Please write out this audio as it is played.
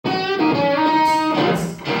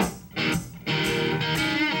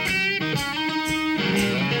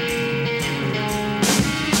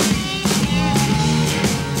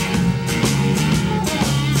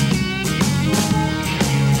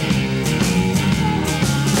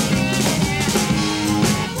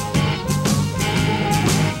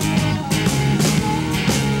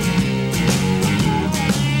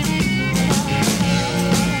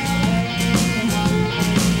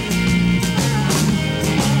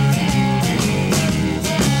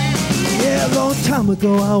Long time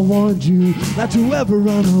ago I warned you not to ever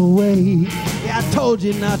run away. Yeah, I told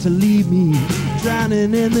you not to leave me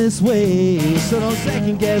drowning in this way. So don't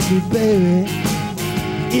second guess me, baby,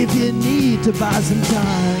 if you need to buy some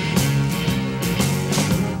time.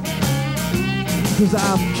 'Cause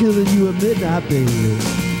I'm killing you at midnight, baby,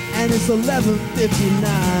 and it's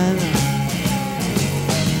 11:59.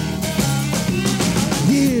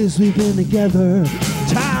 Years we've been together,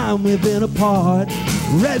 time we've been apart.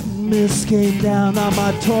 Red mist came down on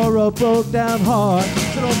my tore up, broke down heart.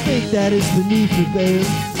 So don't think that it's beneath me, baby,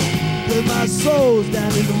 'cause my soul's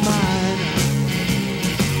down in the mine.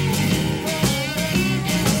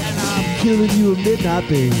 And I'm killing you at midnight,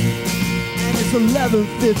 baby, and it's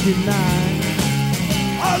 11:59.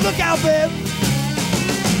 Oh, look out, baby!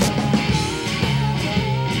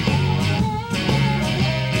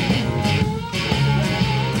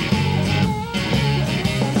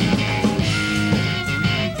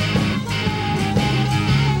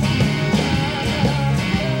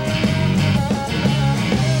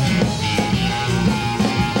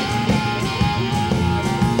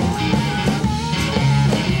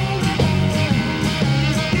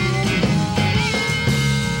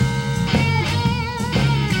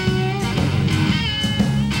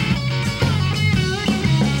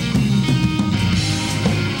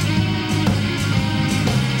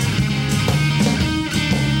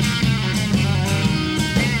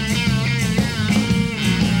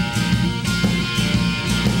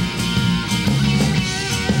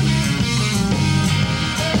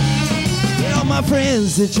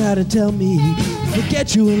 Friends, they try to tell me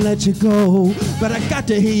forget you and let you go, but I got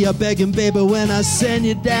to hear you begging, baby, when I send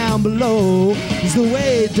you down below. It's the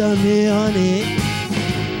way it done me, honey.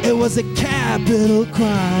 It was a capital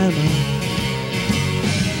crime,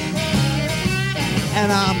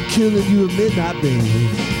 and I'm killing you at midnight, baby,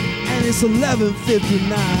 and it's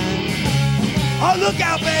 11:59. Oh, look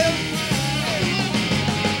out, baby!